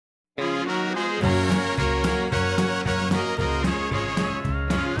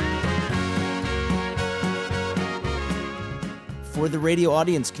For the radio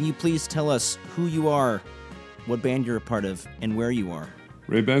audience, can you please tell us who you are, what band you're a part of, and where you are?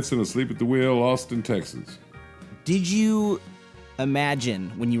 Ray Benson of Asleep at the Wheel, Austin, Texas. Did you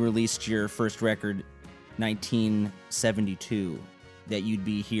imagine when you released your first record, 1972, that you'd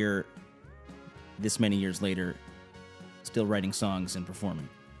be here this many years later, still writing songs and performing?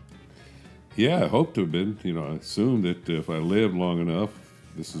 Yeah, I hope to have been. I assumed that if I lived long enough,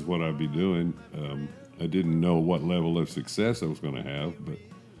 this is what I'd be doing. I didn't know what level of success I was going to have, but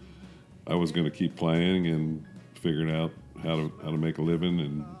I was going to keep playing and figuring out how to make a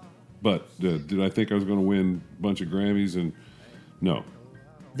living. But did I think I was going to win a bunch of Grammys? And no.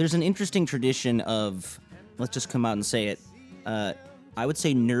 There's an interesting tradition of, let's just come out and say it, I would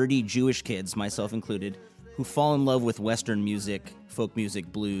say nerdy Jewish kids, myself included, who fall in love with Western music, folk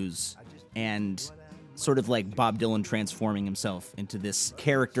music, blues, and sort of like Bob Dylan transforming himself into this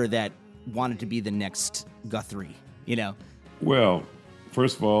character that wanted to be the next Guthrie, Well,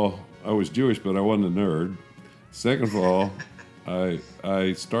 first of all, I was Jewish, but I wasn't a nerd. Second of all, I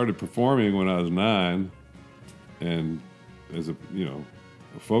started performing when I was 9, and as a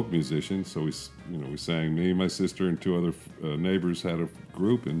folk musician. So we sang. Me, my sister, and 2 other neighbors had a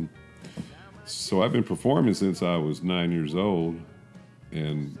group, and so I've been performing since I was 9 years old.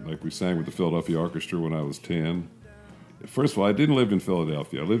 And like we sang with the Philadelphia Orchestra when I was 10. First of all, I didn't live in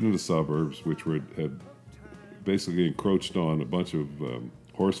Philadelphia. I lived in the suburbs, which had basically encroached on a bunch of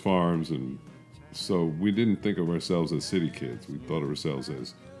horse farms, and so we didn't think of ourselves as city kids. We thought of ourselves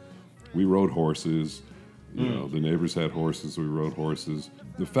as, we rode horses. The neighbors had horses, we rode horses.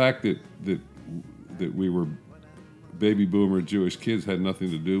 The fact that we were baby boomer Jewish kids had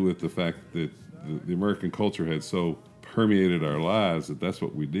nothing to do with the fact that the American culture had so permeated our lives that's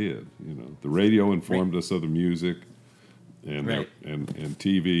what we did. The radio informed us of the music, and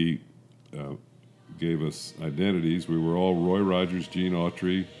TV gave us identities. We were all Roy Rogers, Gene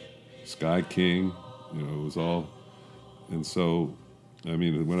Autry, Sky King. It was all, and so.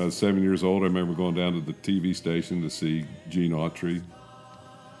 When I was 7 years old, I remember going down to the TV station to see Gene Autry.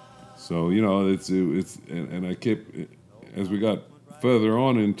 So, and I kept, as we got further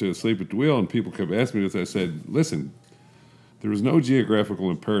on into Asleep at the Wheel, and people kept asking me this, I said, listen, there is no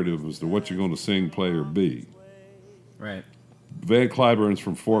geographical imperative as to what you're going to sing, play, or be. Right. Van Cliburn's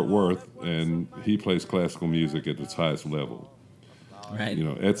from Fort Worth, and he plays classical music at its highest level. Right.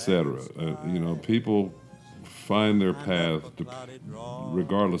 Et cetera. People find their path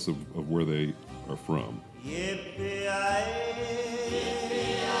regardless of where they are from.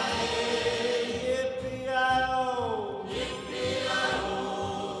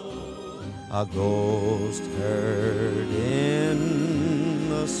 A ghost heard in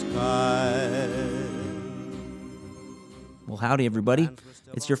the sky. Well, howdy, everybody.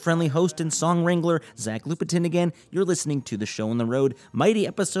 It's your friendly host and song wrangler, Zach Lupetin again. You're listening to The Show on the Road, mighty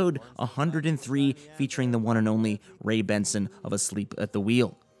episode 103, featuring the one and only Ray Benson of Asleep at the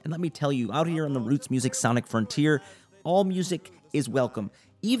Wheel. And let me tell you, out here on the Roots Music Sonic Frontier, all music is welcome.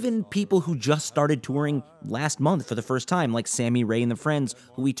 Even people who just started touring last month for the first time, like Sammy Ray and the Friends,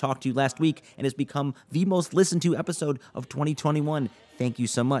 who we talked to last week and has become the most listened to episode of 2021. Thank you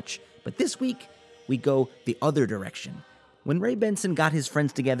so much. But this week, we go the other direction. When Ray Benson got his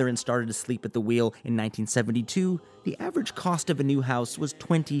friends together and started Asleep at the Wheel in 1972, the average cost of a new house was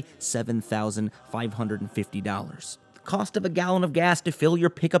 $27,550. The cost of a gallon of gas to fill your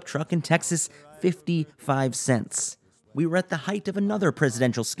pickup truck in Texas, 55 cents. We were at the height of another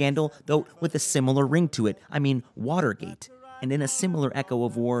presidential scandal, though with a similar ring to it. Watergate. And in a similar echo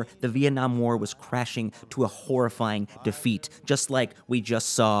of war, the Vietnam War was crashing to a horrifying defeat, just like we just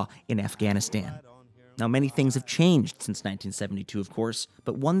saw in Afghanistan. Now, many things have changed since 1972, of course,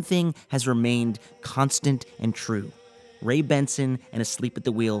 but one thing has remained constant and true. Ray Benson and Asleep at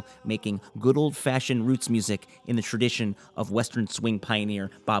the Wheel making good old-fashioned roots music in the tradition of Western swing pioneer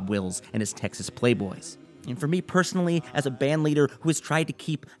Bob Wills and his Texas Playboys. And for me personally, as a band leader who has tried to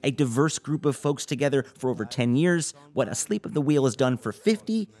keep a diverse group of folks together for over 10 years, what Asleep at the Wheel has done for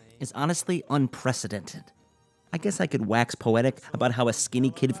 50 is honestly unprecedented. I guess I could wax poetic about how a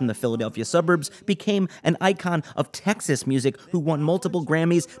skinny kid from the Philadelphia suburbs became an icon of Texas music who won multiple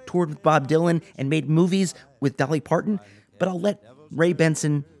Grammys, toured with Bob Dylan, and made movies with Dolly Parton, but I'll let Ray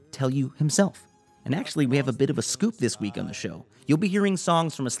Benson tell you himself. And actually, we have a bit of a scoop this week on the show. You'll be hearing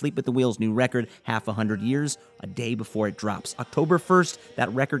songs from Asleep at the Wheel's new record, Half a 100 Years, a day before it drops. October 1st,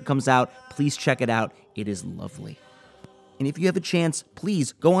 that record comes out. Please check it out. It is lovely. And if you have a chance,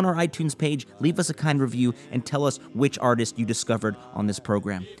 please go on our iTunes page, leave us a kind review, and tell us which artist you discovered on this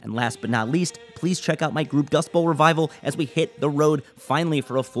program. And last but not least, please check out my group Dust Bowl Revival as we hit the road finally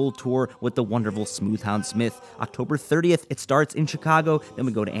for a full tour with the wonderful Smoothhound Smith. October 30th, it starts in Chicago, then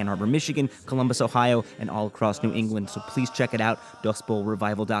we go to Ann Arbor, Michigan, Columbus, Ohio, and all across New England. So please check it out,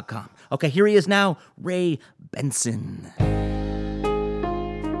 dustbowlrevival.com. Okay, here he is now, Ray Benson.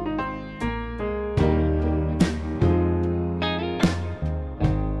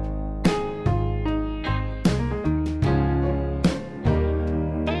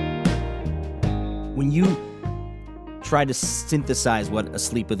 When you try to synthesize what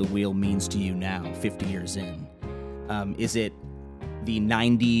Asleep at the Wheel means to you now, 50 years in, is it the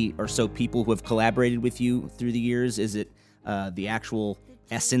 90 or so people who have collaborated with you through the years? Is it the actual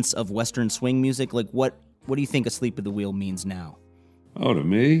essence of Western swing music? Like, what do you think Asleep at the Wheel means now? Oh, to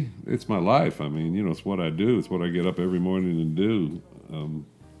me, it's my life. I mean, it's what I do. It's what I get up every morning and do.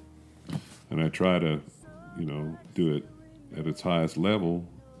 And I try to, do it at its highest level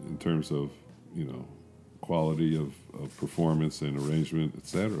in terms of, quality of performance and arrangement,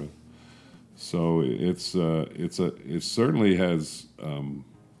 etc. So it certainly has,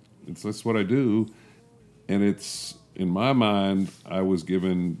 that's what I do. And it's, in my mind, I was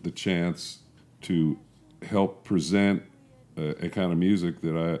given the chance to help present a kind of music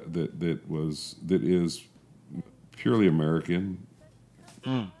that is purely American.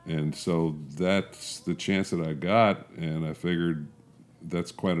 And so that's the chance that I got, and I figured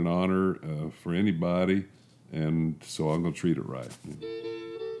that's quite an honor for anybody, and so I'm going to treat it right. Do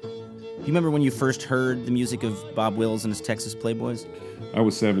you remember when you first heard the music of Bob Wills and his Texas Playboys? I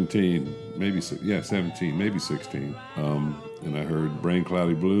was 17, maybe 16, and I heard Brain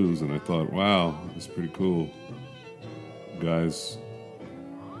Cloudy Blues, and I thought, wow, it's pretty cool. Guys,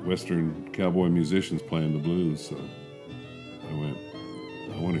 Western cowboy musicians playing the blues, so I went,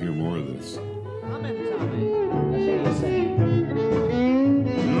 I want to hear more of this.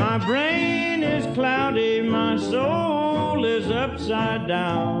 My brain is cloudy, my soul is upside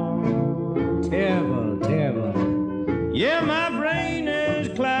down. Terrible, terrible. Yeah, my brain is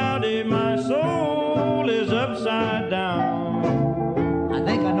cloudy, my soul is upside down. I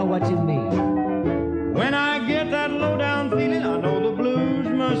think I know what you mean. When I get that low-down feeling, I know the blues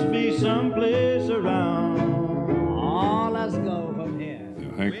must be someplace around. Oh, let's go from here.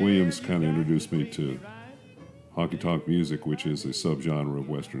 Hank Williams kind of introduced me to honky-tonk music, which is a subgenre of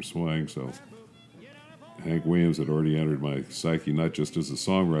Western swing. So Hank Williams had already entered my psyche, not just as a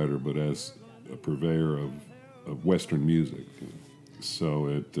songwriter, but as a purveyor of Western music.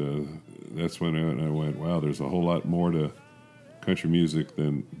 So that's when I went, wow, there's a whole lot more to country music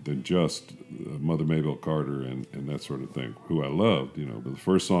than just Mother Maybelle Carter and that sort of thing, who I loved, But the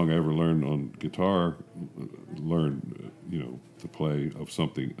first song I ever learned on guitar, to play of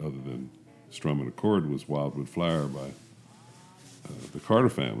something other than strum and a chord, was Wildwood Flower by the Carter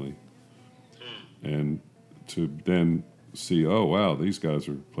Family. And to then see, oh, wow, these guys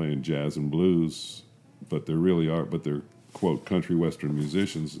are playing jazz and blues, but they're, quote, country Western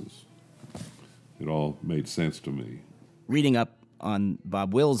musicians. It all made sense to me. Reading up on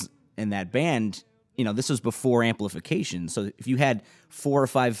Bob Wills and that band, this was before amplification. So if you had 4 or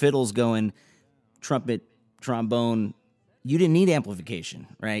 5 fiddles going, trumpet, trombone, you didn't need amplification,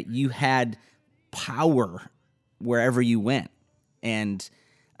 right? You had power wherever you went. And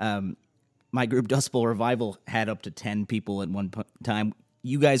my group Dust Bowl Revival had up to 10 people at one time.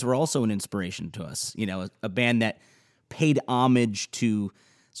 You guys were also an inspiration to us, a band that paid homage to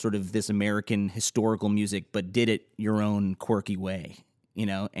sort of this American historical music, but did it your own quirky way,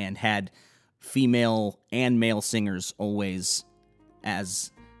 and had female and male singers always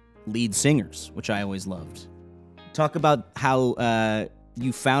as lead singers, which I always loved. Talk about how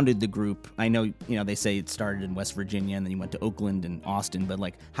you founded the group. I know, they say it started in West Virginia and then you went to Oakland and Austin, but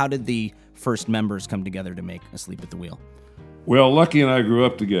how did the first members come together to make Asleep at the Wheel? Well, Lucky and I grew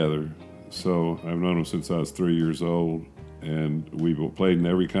up together, so I've known him since I was 3 years old, and we played in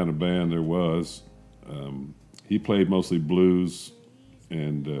every kind of band there was. He played mostly blues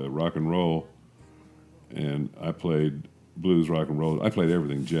and rock and roll, and I played blues, rock and roll. I played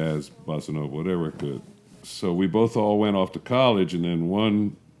everything, jazz, bossa nova, whatever I could. So we both all went off to college, and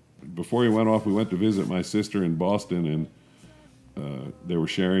then before he went off, we went to visit my sister in Boston, and they were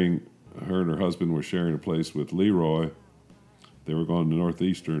sharing, her and her husband were sharing a place with Leroy. They were going to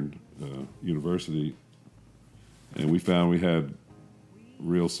Northeastern University, and we found we had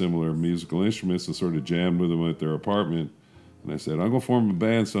real similar musical instruments and sort of jammed with them at their apartment. And I said, I'm going to form a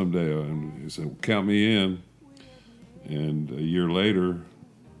band someday. And he said, well, count me in. And a year later,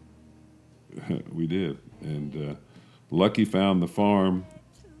 we did. And Lucky found the farm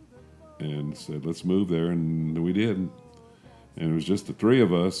and said, let's move there, and we did. And it was just the three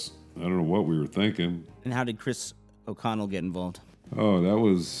of us. I don't know what we were thinking. And how did Chris O'Connell get involved? Oh, that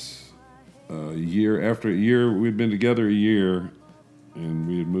was a year. After a year, we'd been together a year, and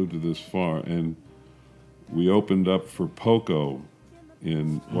we had moved to this farm, and we opened up for Poco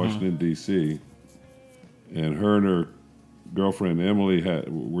in Washington, D.C., and her and her girlfriend Emmylou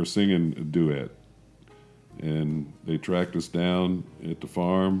were singing a duet, and they tracked us down at the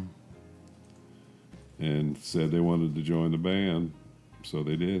farm and said they wanted to join the band, so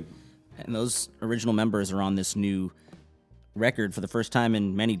they did. And those original members are on this new record for the first time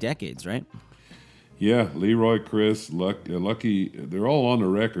in many decades, right? Yeah, Leroy, Chris, Lucky, they're all on the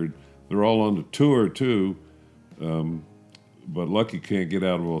record. They're all on the tour, too, but Lucky can't get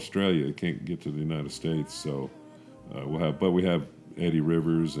out of Australia. He can't get to the United States, so we have Eddie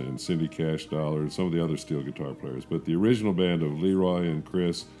Rivers and Cindy Cash Dollar and some of the other steel guitar players. But the original band of Leroy and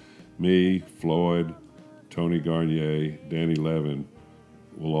Chris, me, Floyd, Tony Garnier, Danny Levin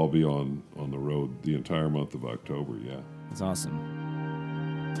will all be on the road the entire month of October, yeah. That's awesome.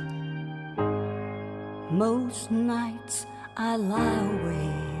 Most nights I lie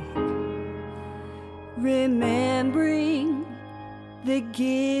awake, remembering the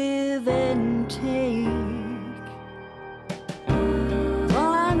give and take.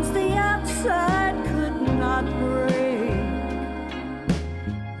 Bonds the outside could not break.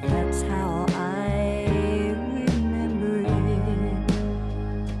 That's how I remember it.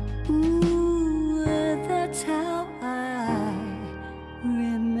 Ooh, that's how I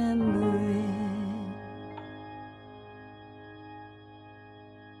remember it.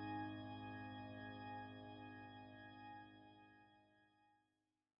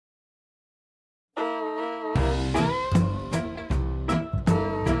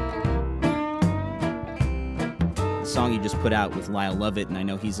 Song you just put out with Lyle Lovett, and I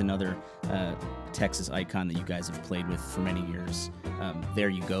know he's another Texas icon that you guys have played with for many years. There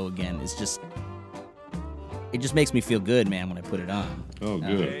You Go Again is just, it just makes me feel good, man, when I put it on. Oh,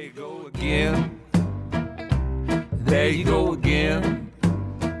 good. There you go again. There you go again.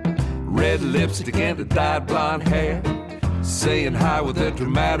 Red lipstick and a dyed blonde hair, saying hi with a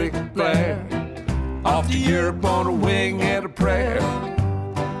dramatic flair. Off to Europe on a wing and a prayer.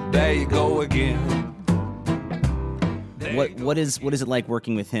 There you go again. What is it like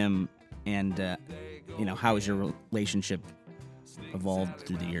working with him, and how has your relationship evolved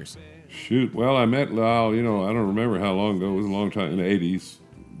through the years? Shoot, well, I met Lyle, I don't remember how long ago. It was a long time, in the 80s.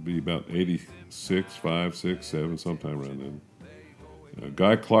 It'd be about 86, 5, 6, 7, sometime around then.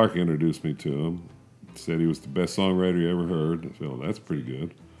 Guy Clark introduced me to him. Said he was the best songwriter he ever heard. I said, oh, that's pretty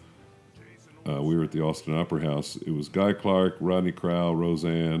good. We were at the Austin Opera House. It was Guy Clark, Rodney Crowell,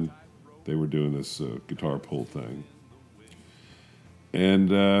 Roseanne. They were doing this guitar pull thing.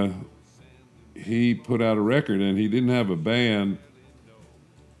 And he put out a record, and he didn't have a band,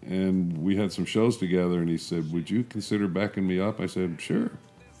 and we had some shows together, and he said, would you consider backing me up? I said, sure,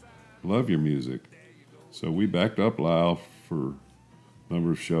 love your music. So we backed up Lyle for a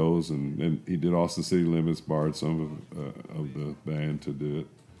number of shows, and he did Austin City Limits, borrowed some of the band to do it.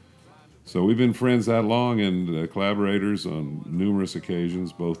 So we've been friends that long, and collaborators on numerous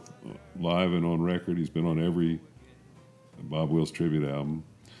occasions, both live and on record. He's been on every Bob Wills tribute album,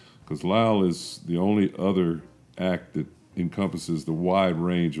 because Lyle is the only other act that encompasses the wide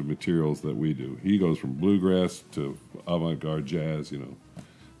range of materials that we do. He goes from bluegrass to avant-garde jazz,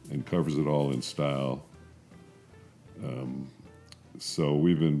 and covers it all in style. So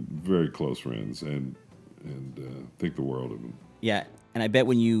we've been very close friends, and think the world of him. Yeah, and I bet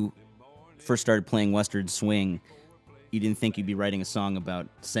when you first started playing Western Swing, you didn't think you'd be writing a song about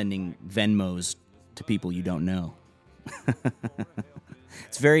sending Venmos to people you don't know.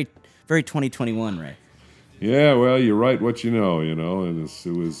 It's very, very 2021, right? Yeah, well, you write what you know, and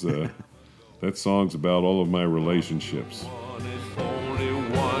it was that song's about all of my relationships. Only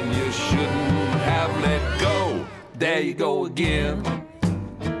one you shouldn't have let go. There you go again.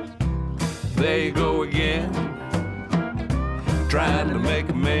 There you go again. Trying to make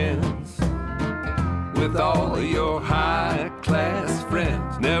amends with all of your high-class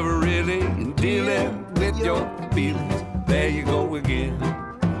friends. Never really dealing with your feelings. There you go again.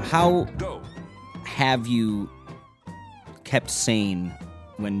 How have you kept sane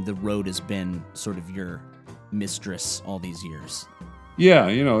when the road has been sort of your mistress all these years? Yeah,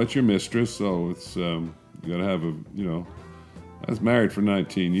 it's your mistress, so it's you gotta have I was married for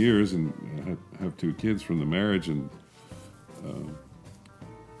 19 years and I have 2 kids from the marriage, and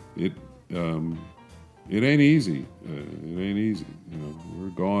it ain't easy. It ain't easy. We're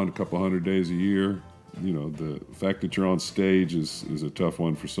gone a couple hundred days a year, the fact that you're on stage is a tough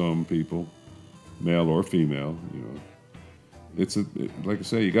one for some people, male or female. Like I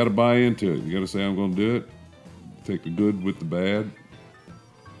say, you got to buy into it. You got to say, I'm going to do it. Take the good with the bad.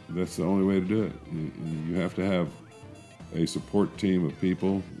 That's the only way to do it. You have to have a support team of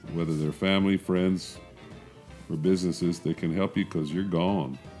people, whether they're family, friends, or businesses that can help you, because you're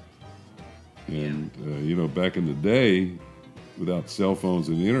gone. And, back in the day, without cell phones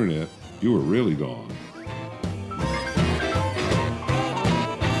and the internet, you were really gone.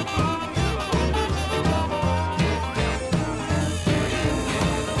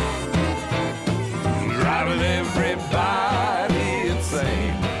 Driving everybody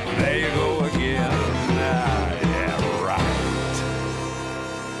insane. There you go again. Yeah, right.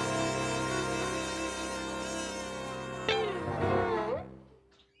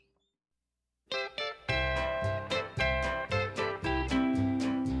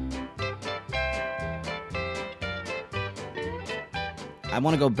 I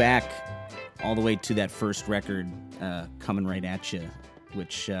want to go back all the way to that first record, Coming Right At You,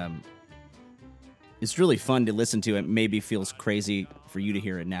 which is really fun to listen to. It maybe feels crazy for you to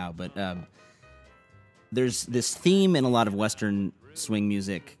hear it now, but there's this theme in a lot of Western swing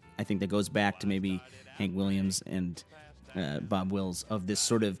music, I think, that goes back to maybe Hank Williams and Bob Wills, of this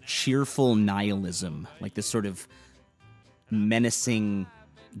sort of cheerful nihilism, like this sort of menacing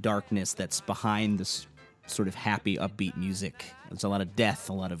darkness that's behind this sort of happy, upbeat music. There's a lot of death,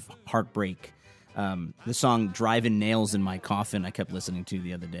 a lot of heartbreak. The song Driving Nails in My Coffin I kept listening to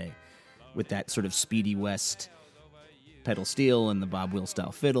the other day, with that sort of Speedy West pedal steel and the Bob Wills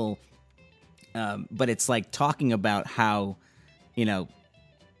style fiddle. But it's like talking about how,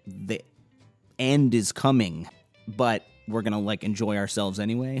 the end is coming, but we're going to like enjoy ourselves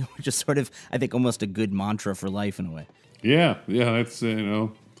anyway, which is sort of, I think, almost a good mantra for life in a way. Yeah, that's,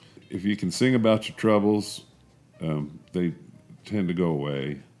 if you can sing about your troubles, they tend to go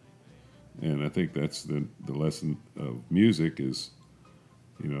away. And I think that's the lesson of music is,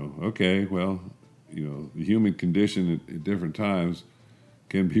 okay, well, the human condition at different times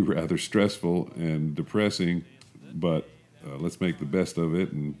can be rather stressful and depressing, but let's make the best of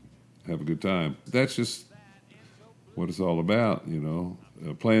it and have a good time. That's just what it's all about,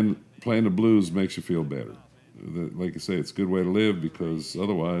 Playing the blues makes you feel better. Like I say, it's a good way to live, because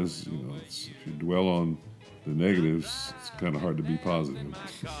otherwise, if you dwell on the negatives, it's kind of hard to be positive.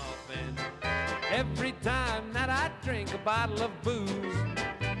 Every time that I drink a bottle of booze,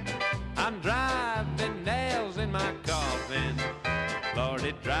 I'm driving nails in my coffin.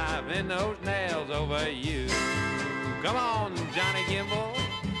 Lordy, driving those nails over you. Come on, Johnny Gimble.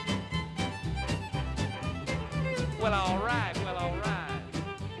 Well, all right.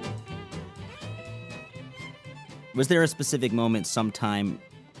 Was there a specific moment sometime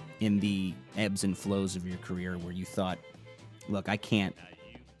in the ebbs and flows of your career where you thought, look, I can't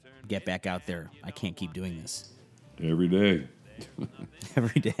get back out there. I can't keep doing this? Every day.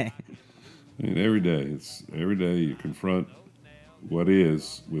 Every day. Every day. Every day you confront what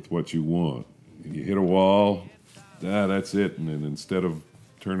is with what you want. You hit a wall, that's it. And then instead of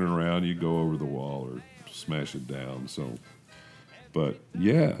turning around, you go over the wall or smash it down. So, but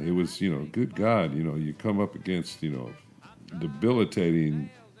yeah, it was, good God, you come up against, debilitating,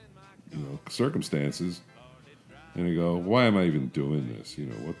 circumstances, and you go, why am I even doing this?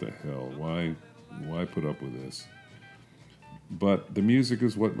 What the hell? Why put up with this? But the music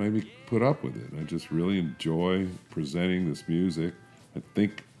is what made me put up with it. I just really enjoy presenting this music. I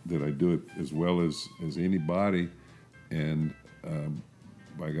think that I do it as well as anybody, and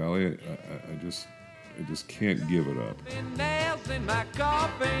by golly, I just can't give it up. Nails in my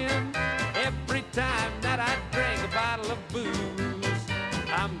coffin. Every time that I drink a bottle of booze,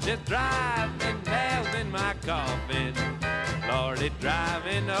 I'm just driving nails in my coffin. Lordy,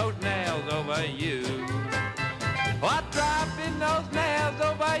 driving those nails over you. What, driving those nails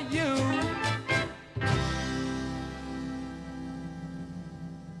over you?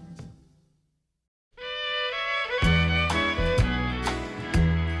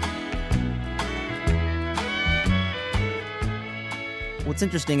 What's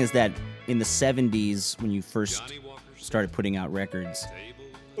interesting is that in the 70s, when you first started putting out records,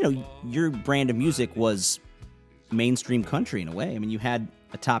 your brand of music was mainstream country in a way. I mean, you had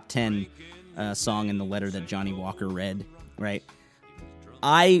a top 10 song in the letter that Johnny Walker read, right?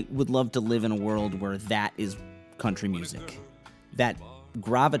 I would love to live in a world where that is country music. That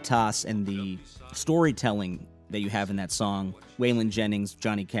gravitas and the storytelling that you have in that song, Waylon Jennings,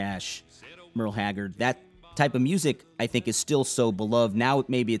 Johnny Cash, Merle Haggard, that type of music, I think, is still so beloved. Now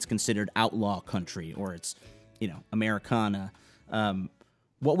maybe it's considered outlaw country, or it's, Americana.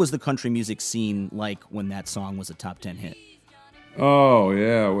 What was the country music scene like when that song was a top 10 hit? Oh,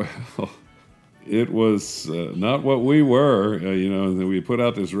 yeah. Well, it was not what we were. And then we put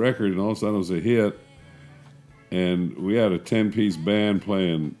out this record, and all of a sudden it was a hit. And we had a 10-piece band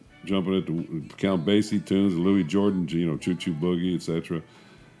playing, jumping at the Count Basie tunes, Louis Jordan, Choo Choo Boogie, etc.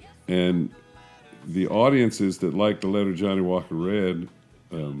 And the audiences that liked the letter Johnny Walker Red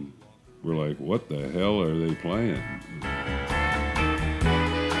were like, what the hell are they playing?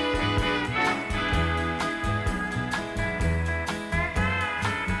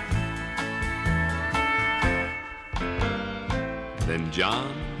 Then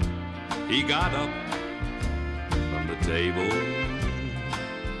John, he got up from the table.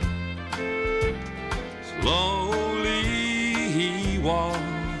 Slowly he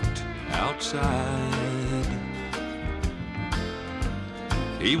walked outside.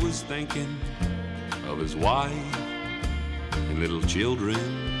 He was thinking of his wife and little children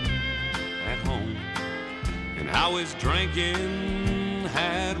at home, and how his drinking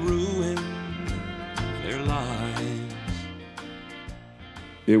had ruined their lives.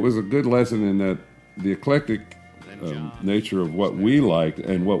 It was a good lesson in that the eclectic nature of what we liked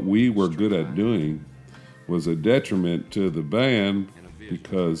and what we were good at doing was a detriment to the band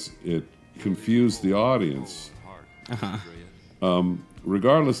because it confused the audience.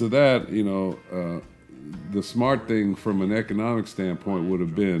 Regardless of that, the smart thing from an economic standpoint would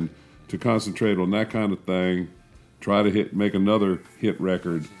have been to concentrate on that kind of thing, try to make another hit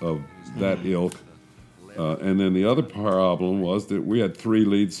record of that ilk. And then the other problem was that we had 3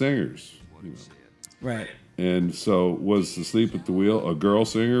 lead singers. Right. And so was Asleep at the Wheel a girl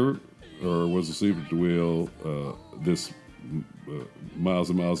singer, or was Asleep at the Wheel this Miles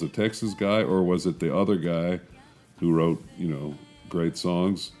and Miles of Texas guy, or was it the other guy who wrote, great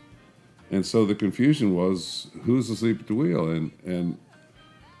songs? And so the confusion was, who's asleep at the wheel? And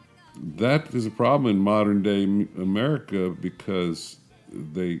that is a problem in modern day America because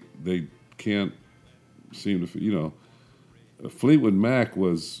they can't seem to, Fleetwood Mac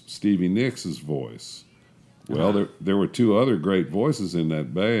was Stevie Nicks' voice. Well, there were 2 other great voices in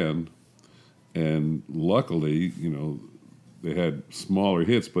that band, and luckily, they had smaller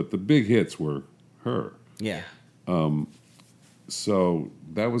hits, but the big hits were her. Yeah. So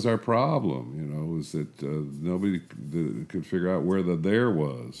that was our problem, was that nobody could figure out where the there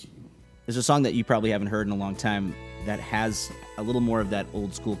was. There's a song that you probably haven't heard in a long time that has a little more of that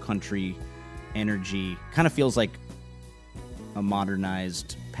old school country energy. Kind of feels like a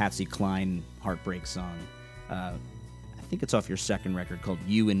modernized Patsy Cline heartbreak song. I think it's off your second record called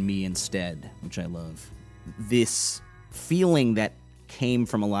You and Me Instead, which I love. This feeling that came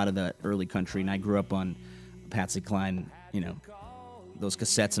from a lot of the early country, and I grew up on Patsy Cline, those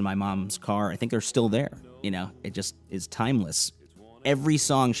cassettes in my mom's car. I think they're still there. It just is timeless. Every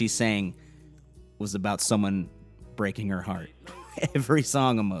song she sang was about someone breaking her heart. Every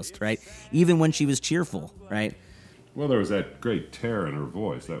song almost, right? Even when she was cheerful, right? Well, there was that great tear in her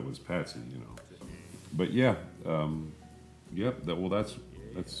voice. That was Patsy, But yeah,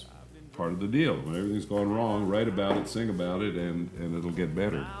 that's part of the deal. When everything's going wrong, write about it, sing about it, and it'll get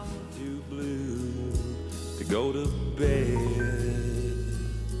better. I'm too blue to go to bed.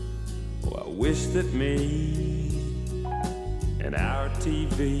 Oh, I wish that me and our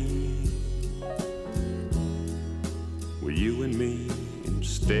TV were you and me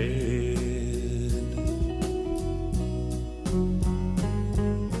instead.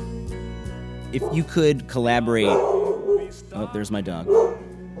 If you could collaborate... Oh, there's my dog.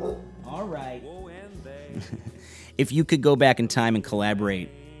 All right. If you could go back in time and collaborate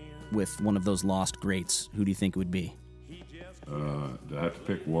with one of those lost greats, who do you think it would be? Do I have to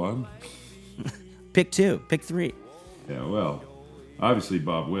pick one? Pick 2. Pick 3. Yeah, well, obviously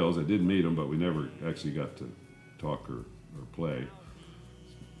Bob Wills. I did meet him, but we never actually got to talk or play.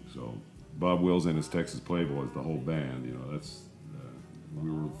 So Bob Wills and his Texas Playboys, the whole band, that's we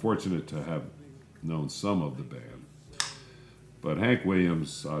were fortunate to have known some of the band. But Hank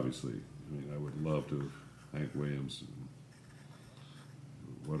Williams, obviously, I would love to have Hank Williams.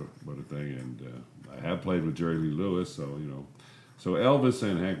 What a thing. And I have played with Jerry Lee Lewis, so, So Elvis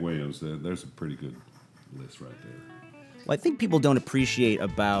and Hank Williams, there's a pretty good list right there. Well, I think people don't appreciate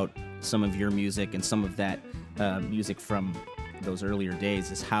about some of your music and some of that music from those earlier days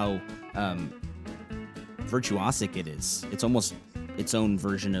is how virtuosic it is. It's almost its own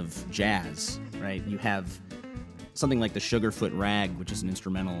version of jazz, right? You have something like the Sugarfoot Rag, which is an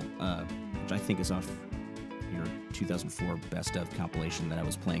instrumental, which I think is off your 2004 Best Of compilation that I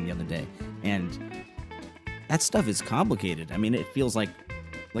was playing the other day. And that stuff is complicated. It feels like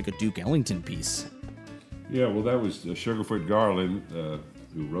a Duke Ellington piece. Yeah, well, that was Sugarfoot Garland.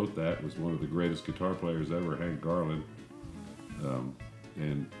 who wrote that, was one of the greatest guitar players ever, Hank Garland.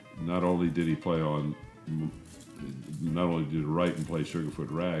 And not only did he play on, not only did he write and play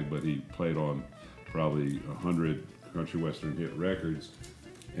Sugarfoot Rag, but he played on probably 100 country western hit records,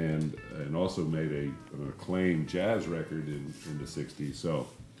 and also made an acclaimed jazz record in the 60s. So,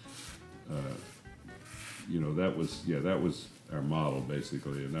 that was our model,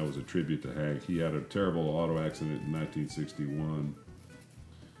 basically, and that was a tribute to Hank. He had a terrible auto accident in 1961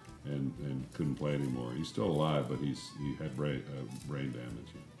 and couldn't play anymore. He's still alive, but he had brain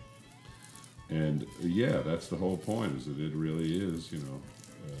damage. And that's the whole point, is that it really is,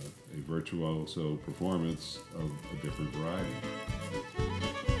 a virtuoso performance of a different variety.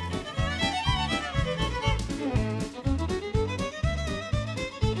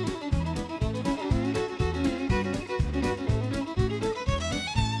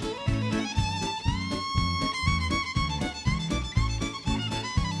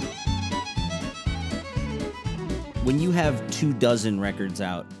 When you have 24 records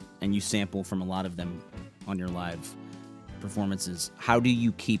out and you sample from a lot of them on your live performances, how do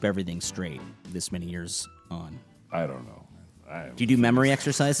you keep everything straight this many years on? I don't know. Do you do memory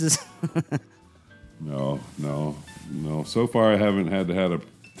exercises? No. So far, I haven't had to have a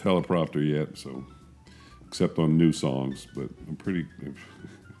teleprompter yet, so except on new songs. But I'm pretty,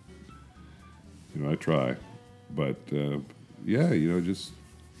 I try. But I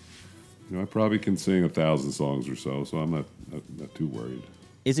probably can sing 1,000 songs or so I'm not too worried.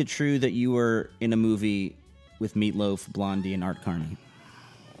 Is it true that you were in a movie with Meatloaf, Blondie, and Art Carney?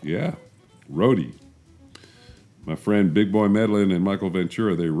 Yeah, roadie. My friend Big Boy Medlin and Michael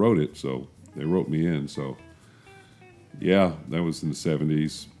Ventura, they wrote it, so they wrote me in. So, yeah, that was in the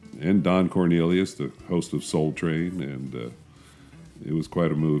 70s. And Don Cornelius, the host of Soul Train, and it was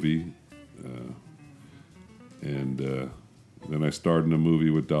quite a movie. Then I starred in a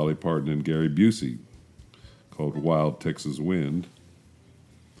movie with Dolly Parton and Gary Busey called Wild Texas Wind.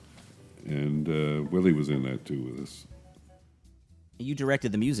 And Willie was in that too with us. You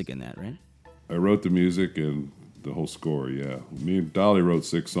directed the music in that, right? I wrote the music and the whole score, yeah. Me and Dolly wrote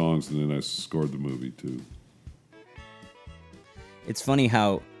 6 songs, and then I scored the movie too. It's funny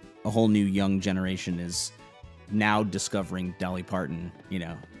how a whole new young generation is now discovering Dolly Parton,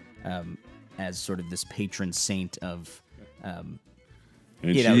 as sort of this patron saint of... And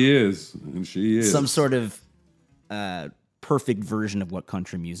she is. Some sort of perfect version of what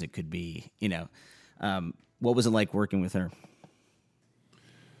country music could be, What was it like working with her?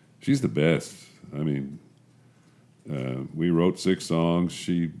 She's the best. I mean, we wrote 6 songs.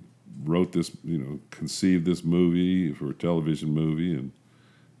 She wrote this, conceived this movie for a television movie and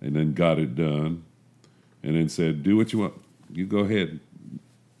then got it done and then said, do what you want. You go ahead,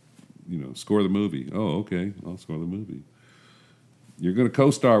 score the movie. Oh, okay, I'll score the movie. You're going to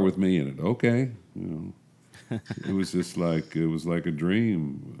co-star with me in it. Okay. It was just like a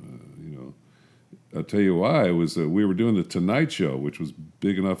dream. I'll tell you why. It was we were doing the Tonight Show, which was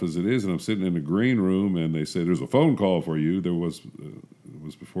big enough as it is, and I'm sitting in the green room, and they said, there's a phone call for you. There was it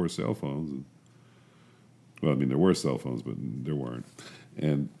was before cell phones. There were cell phones, but there weren't.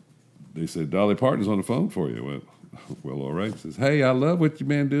 And they said, Dolly Parton's on the phone for you. Well, all right. He says, hey, I love what your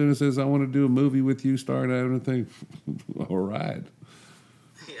man doing. He says, I want to do a movie with you, starring out and everything. All right.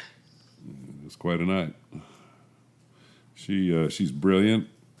 Yeah. It's quite a night. She's brilliant.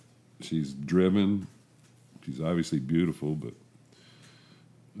 She's driven. She's obviously beautiful, but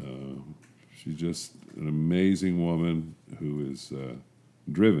she's just an amazing woman who is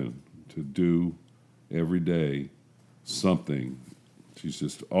driven to do every day something. She's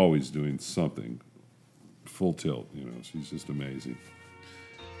just always doing something. Full tilt, she's just amazing.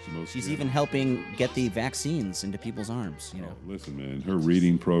 She's even helping get the vaccines into people's arms, Oh, listen, man, her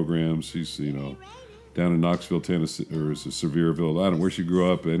reading programs, she's, down in Knoxville, Tennessee, or is it Sevierville, I don't know where she grew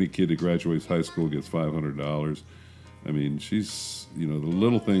up. Any kid that graduates high school gets $500. I mean, she's, the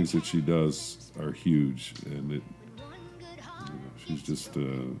little things that she does are huge, and she's just,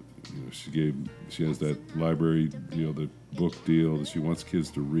 she has that library, the book deal that she wants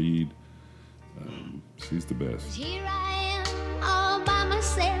kids to read. She's the best. Here I am, all by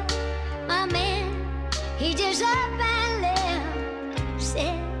myself. My man, he just up and left.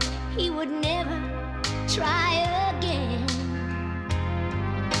 Said he would never try again.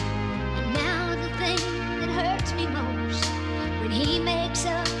 And now the thing that hurts me most, when he makes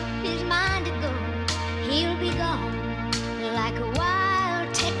up his mind to go, he'll be gone like a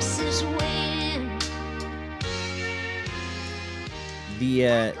wild Texas wind.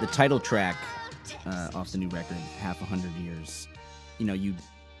 The title track off the new record, Half 100 Years, you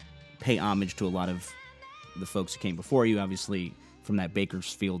pay homage to a lot of the folks who came before you. Obviously, from that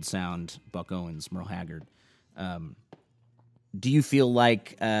Bakersfield sound, Buck Owens, Merle Haggard. Do you feel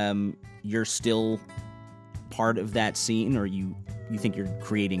like you're still part of that scene, or you think you're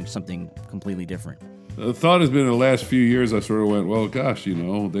creating something completely different? The thought has been in the last few years, I sort of went, well, gosh, you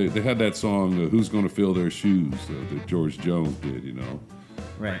know, they had that song, Who's Gonna Fill Their Shoes, that George Jones did, you know.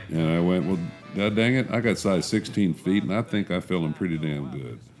 Right. And I went, well, God dang it, I got size 16 feet, and I think I fill them pretty damn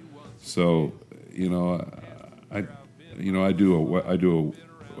good. So, you know, I do a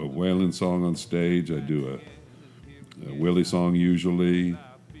Waylon song on stage. I do a Willie song usually,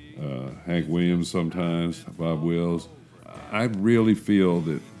 Hank Williams sometimes, Bob Wills. I really feel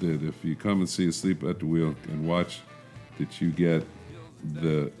that if you come and see Asleep at the Wheel and watch, that you get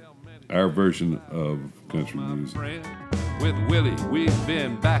our version of country music. With Willie, we've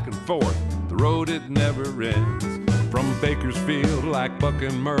been back and forth. The road, it never ends. From Bakersfield, like Buck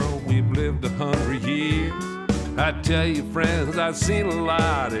and Merle, we've lived 100 years. I tell you, friends, I've seen a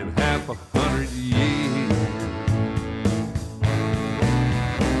lot in half 100 years.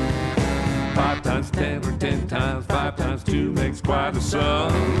 5 times 10 or 10 times 5 times 2 makes quite a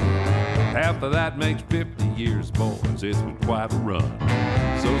sum. Half of that makes 50 years, boys. It's been quite a run.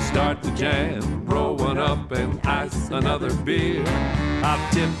 So start the jam, roll one up and ice another beer.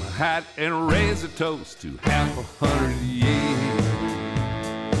 I'll tip my hat and raise a toast to half 100 years.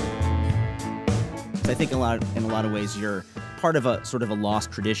 I think in a lot of ways you're part of a sort of a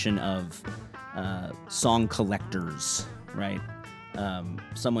lost tradition of song collectors, right?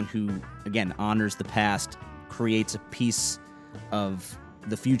 Someone who, again, honors the past, creates a piece of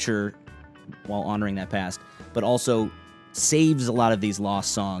the future while honoring that past, but also saves a lot of these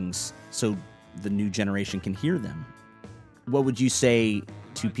lost songs so the new generation can hear them. What would you say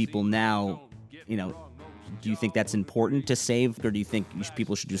to people now? You know, do you think that's important to save, or do you think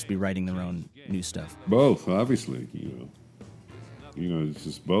people should just be writing their own new stuff? Both, obviously. You know, it's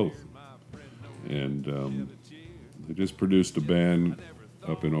just both. And they just produced a band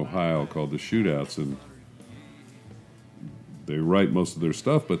up in Ohio called the Shootouts, and they write most of their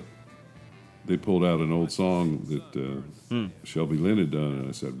stuff, but they pulled out an old song that Shelby Lynn had done, and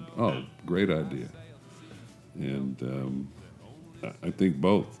I said, oh, great idea. And I think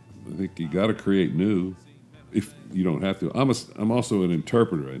both. I think you got to create new if you don't have to. I'm also an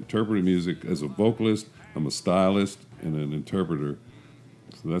interpreter. I interpret music as a vocalist. I'm a stylist and an interpreter.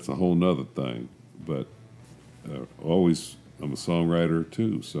 So that's a whole nother thing. But always, I'm a songwriter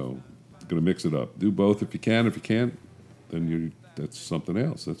too. So I'm going to mix it up. Do both if you can. If you can't, then that's something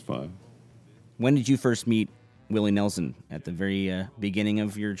else. That's fine. When did you first meet Willie Nelson? At the very beginning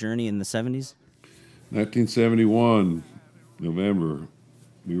of your journey in the 70s? 1971, November.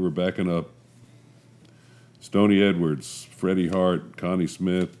 We were backing up Stoney Edwards, Freddie Hart, Connie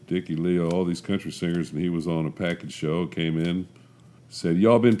Smith, Dickie Leo, all these country singers, and he was on a package show, came in, said,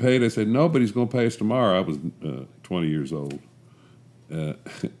 y'all been paid? I said, no, but he's going to pay us tomorrow. I was 20 years old.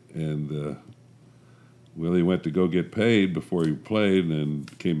 And Willie went to go get paid before he played, and then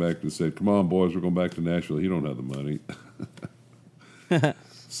came back and said, come on, boys, we're going back to Nashville. He don't have the money.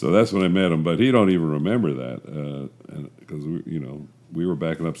 So that's when I met him, but he don't even remember that because we were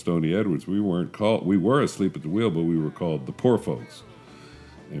backing up Stoney Edwards. We were Asleep at the Wheel, but we were called the Poor Folks,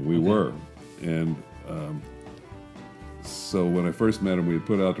 and we were. And so when I first met him, we had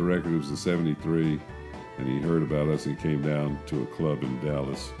put out the record. It was in '73, and he heard about us and came down to a club in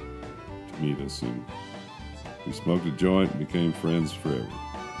Dallas to meet us, and we smoked a joint and became friends forever.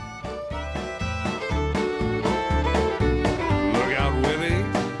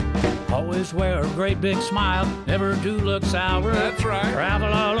 Always wear a great big smile, never do look sour. That's right. Travel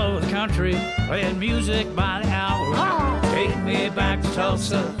all over the country, playing music by the hour. Oh. Take me back to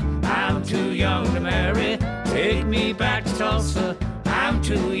Tulsa, I'm too young to marry. Take me back to Tulsa, I'm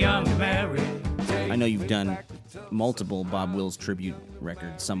too young to marry. I know you've done multiple Bob Wills tribute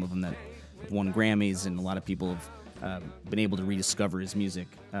records, some of them that have won Grammys, and a lot of people have been able to rediscover his music.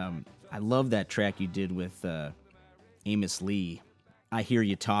 I love that track you did with Amos Lee, I Hear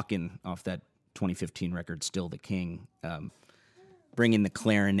You Talking, off that 2015 record, Still the King. Bringing the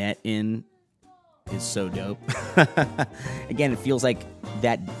clarinet in is so dope. Again, it feels like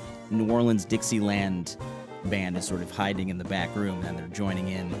that New Orleans Dixieland band is sort of hiding in the back room, and they're joining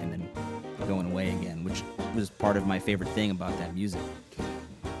in and then going away again, which was part of my favorite thing about that music.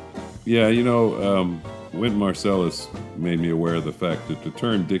 Yeah, Wynton Marsalis made me aware of the fact that the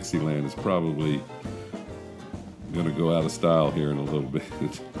term Dixieland is probably going to go out of style here in a little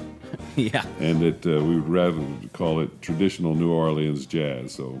bit. Yeah. And that we would rather call it traditional New Orleans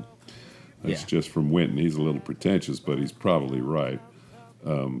jazz. So that's just from Wynton. He's a little pretentious, but he's probably right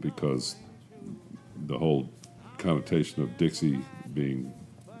because the whole connotation of Dixie being,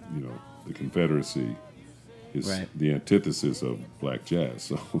 the Confederacy is Right. the antithesis of black jazz.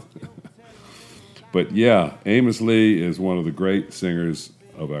 So, but yeah, Amos Lee is one of the great singers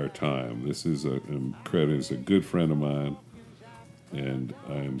of our time. This is a good friend of mine, and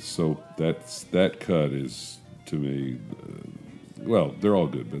I am that cut is to me. Well, they're all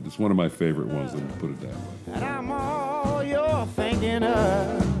good, but it's one of my favorite ones. Let me put it that way. And I'm all you're thinking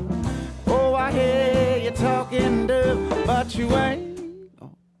of. Oh, I hear you talking, but you ain't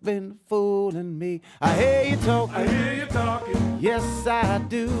been fooling me. I hear you talking. Yes, I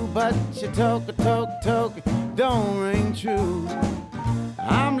do, but you talk, don't ring true.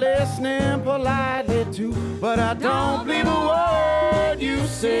 I'm listening politely too, but I don't believe a word you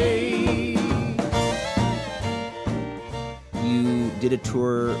say. You did a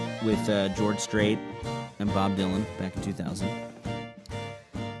tour with George Strait and Bob Dylan back in 2000.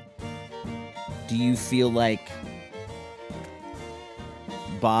 Do you feel like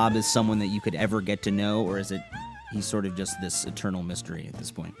Bob is someone that you could ever get to know, or is it he's sort of just this eternal mystery at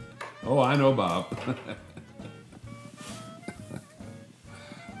this point? Oh, I know Bob.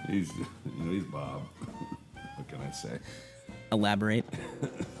 he's Bob. What can I say? Elaborate.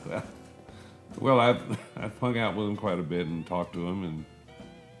 Well, I've hung out with him quite a bit and talked to him, and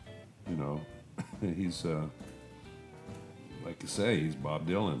he's like you say, he's Bob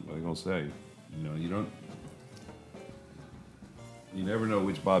Dylan. What am I gonna say? You never know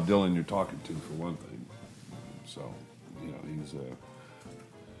which Bob Dylan you're talking to, for one thing. So,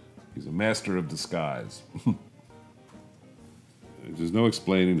 he's a master of disguise. There's no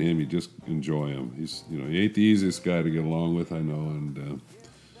explaining him. You just enjoy him. He ain't the easiest guy to get along with, I know, and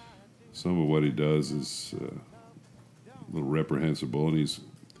some of what he does is a little reprehensible, and he's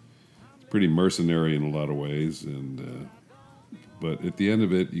pretty mercenary in a lot of ways. And but at the end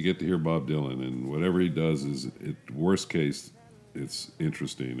of it, you get to hear Bob Dylan, and whatever he does is, at worst case, it's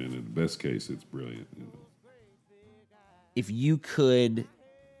interesting, and in best case, it's brilliant. If you could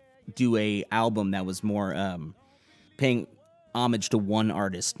do a album that was more paying homage to one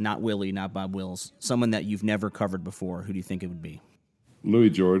artist, not Willie, not Bob Wills, someone that you've never covered before, who do you think it would be?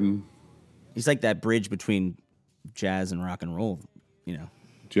 Louis Jordan. He's like that bridge between jazz and rock and roll,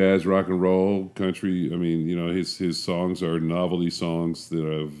 Jazz, rock and roll, country. I mean, his songs are novelty songs that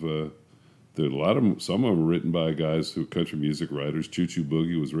a lot of them, some of them are written by guys who are country music writers. Choo Choo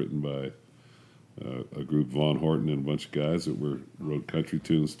Boogie was written by a group, Von Horton and a bunch of guys that wrote country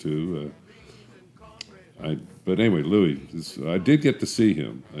tunes too. But anyway, Louis, I did get to see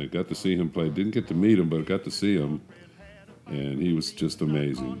him. I got to see him play. Didn't get to meet him, but I got to see him, and he was just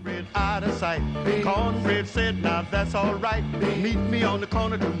amazing. Cornbread out of sight. Cornbread said, now that's all right. Meet me on the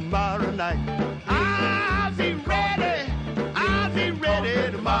corner tomorrow night. I'll be ready. I'll be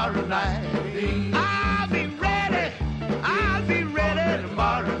ready tomorrow night. I'll be ready. I'll be ready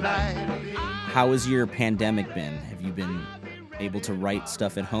tomorrow night. How has your pandemic been? Have you been able to write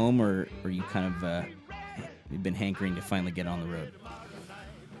stuff at home, or you kind of you've been hankering to finally get on the road?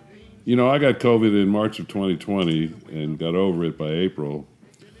 I got COVID in March of 2020 and got over it by April.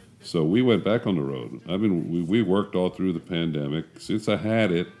 So we went back on the road. We worked all through the pandemic. Since I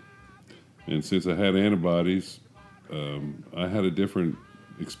had it, and since I had antibodies, I had a different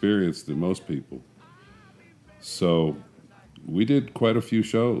experience than most people. So we did quite a few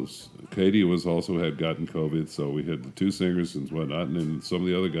shows. Katie had gotten COVID, so we had the two singers and whatnot, and then some of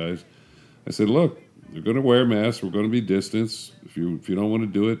the other guys. I said, look, they're going to wear masks. We're going to be distanced. If you don't want to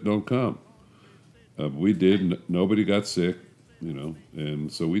do it, don't come. We did. Nobody got sick,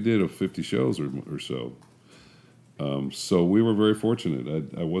 and so we did 50 shows or so. So we were very fortunate.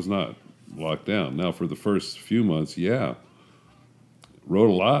 I was not locked down. Now, for the first few months, wrote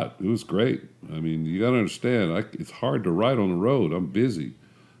a lot. It was great. I mean, you got to understand, it's hard to write on the road. I'm busy.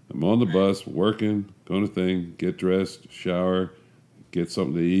 I'm on the bus, working, going to thing, get dressed, shower, get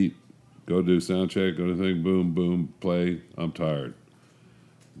something to eat, go do sound check, go to thing, boom, boom, play. I'm tired.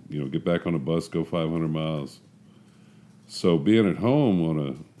 Get back on a bus, go 500 miles. So being at home on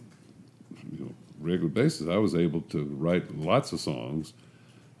a regular basis, I was able to write lots of songs.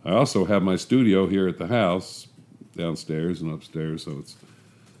 I also have my studio here at the house, downstairs and upstairs,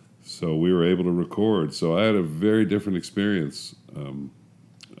 so we were able to record. So I had a very different experience, I'm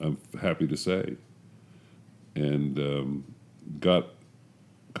happy to say. And got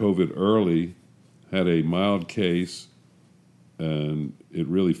COVID early, had a mild case, and it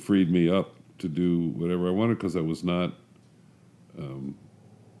really freed me up to do whatever I wanted because I was not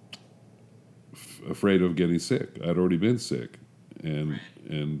afraid of getting sick. I'd already been sick, and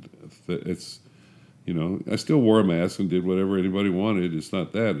it's, I still wore a mask and did whatever anybody wanted. It's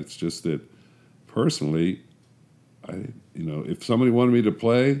not that. It's just that personally, if somebody wanted me to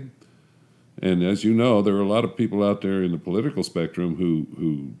play, and as you know, there are a lot of people out there in the political spectrum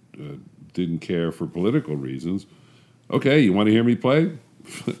who didn't care for political reasons. Okay, you want to hear me play?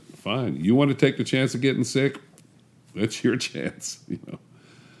 Fine. You want to take the chance of getting sick? That's your chance,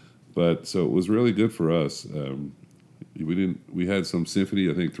 But so it was really good for us. We had some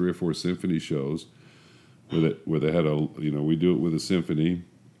symphony, I think 3 or 4 symphony shows where they had we do it with a symphony.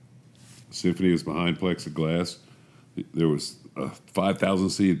 Symphony is behind plexiglass. There was a 5,000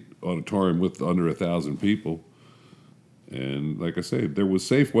 seat auditorium with under 1,000 people. And like I say, there was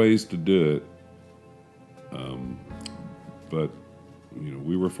safe ways to do it. But,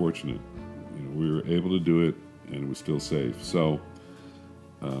 we were fortunate. We were able to do it, and it was still safe. So,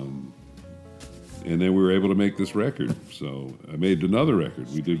 and then we were able to make this record. So I made another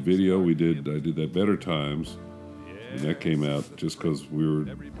record. We did video. I did that Better Times. And that came out just because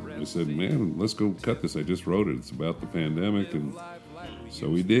I said, man, let's go cut this. I just wrote it. It's about the pandemic. And so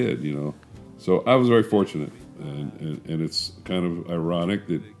we did, So I was very fortunate. And it's kind of ironic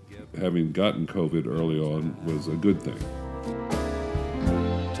that having gotten COVID early on was a good thing.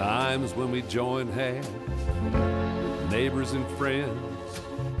 Times when we join hands, neighbors and friends.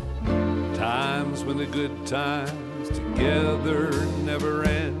 Times when the good times together never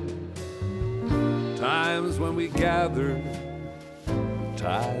end. Times when we gather, the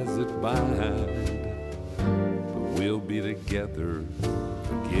ties that bind. But we'll be together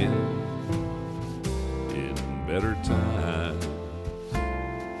again in better times.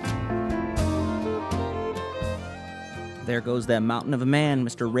 There goes that mountain of a man,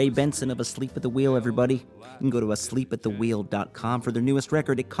 Mr. Ray Benson of Asleep at the Wheel, everybody. You can go to asleepathewheel.com for their newest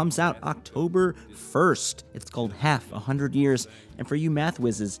record. It comes out October 1st. It's called Half 100 Years. And for you math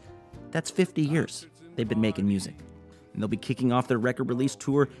whizzes, that's 50 years they've been making music. And they'll be kicking off their record release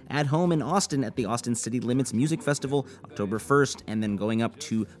tour at home in Austin at the Austin City Limits Music Festival October 1st, and then going up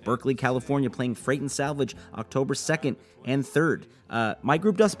to Berkeley, California, playing Freight and Salvage October 2nd and 3rd. My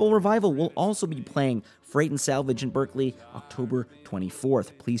group Dust Bowl Revival will also be playing Freight and Salvage in Berkeley October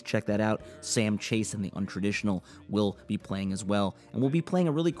 24th. Please check that out. Sam Chase and the Untraditional will be playing as well. And we'll be playing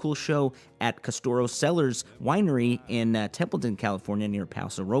a really cool show at Castoro Cellars Winery in Templeton, California, near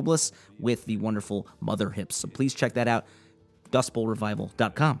Paso Robles with the wonderful Mother Hips. So please check that out,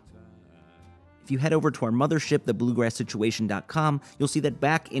 dustbowlrevival.com. If you head over to our mothership, thebluegrasssituation.com, you'll see that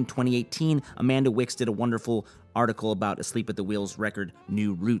back in 2018, Amanda Wicks did a wonderful article about Asleep at the Wheel's record,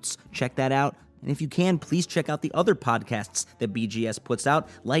 New Roots. Check that out. And if you can, please check out the other podcasts that BGS puts out,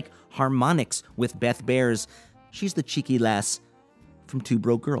 like Harmonics with Beth Bears. She's the cheeky lass from Two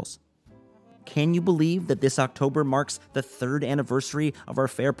Broke Girls. Can you believe that this October marks the 3rd anniversary of our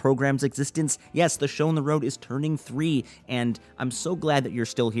fair program's existence? Yes, the show on the road is turning 3, and I'm so glad that you're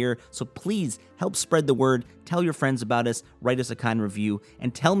still here. So please help spread the word, tell your friends about us, write us a kind review,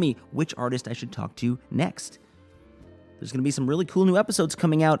 and tell me which artist I should talk to next. There's going to be some really cool new episodes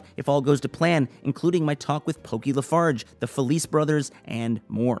coming out if all goes to plan, including my talk with Pokey Lafarge, the Felice Brothers, and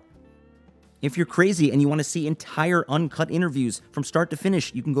more. If you're crazy and you want to see entire uncut interviews from start to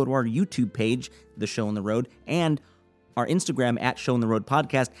finish, you can go to our YouTube page, The Show on the Road, and our Instagram at Show on the Road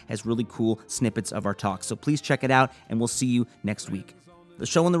Podcast has really cool snippets of our talks. So please check it out, and we'll see you next week. The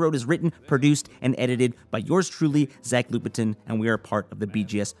Show on the Road is written, produced, and edited by yours truly, Zach Lupetin, and we are part of the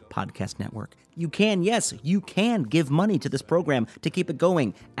BGS Podcast Network. You can, yes, you can give money to this program to keep it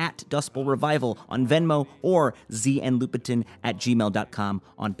going at Dust Bowl Revival on Venmo or znlupetin@gmail.com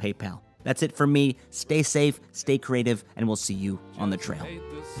on PayPal. That's it from me. Stay safe, stay creative, and we'll see you on the trail.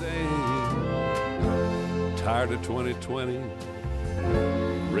 Tired of 2020,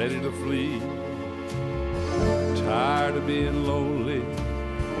 ready to flee. Tired of being lonely,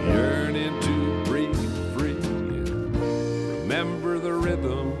 yearning to breathe free. Remember the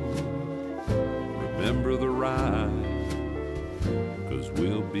rhythm, remember the rhyme, 'cause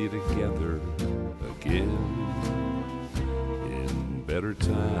we'll be together again in better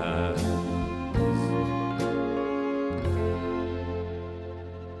times.